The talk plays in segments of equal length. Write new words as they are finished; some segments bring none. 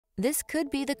This could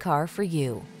be the car for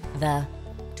you. The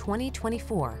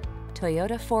 2024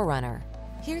 Toyota 4Runner.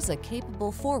 Here's a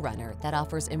capable 4Runner that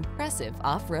offers impressive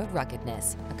off-road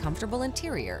ruggedness, a comfortable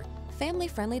interior,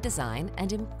 family-friendly design,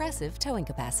 and impressive towing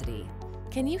capacity.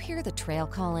 Can you hear the trail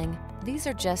calling? These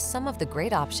are just some of the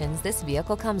great options this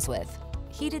vehicle comes with: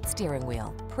 heated steering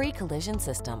wheel, pre-collision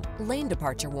system, lane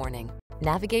departure warning,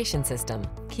 navigation system,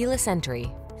 keyless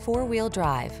entry, four-wheel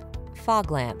drive,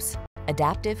 fog lamps,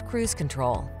 adaptive cruise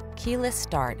control, keyless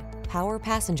start, power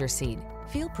passenger seat.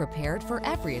 Feel prepared for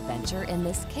every adventure in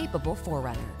this capable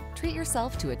 4Runner. Treat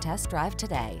yourself to a test drive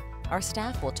today. Our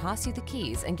staff will toss you the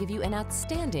keys and give you an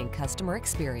outstanding customer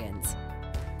experience.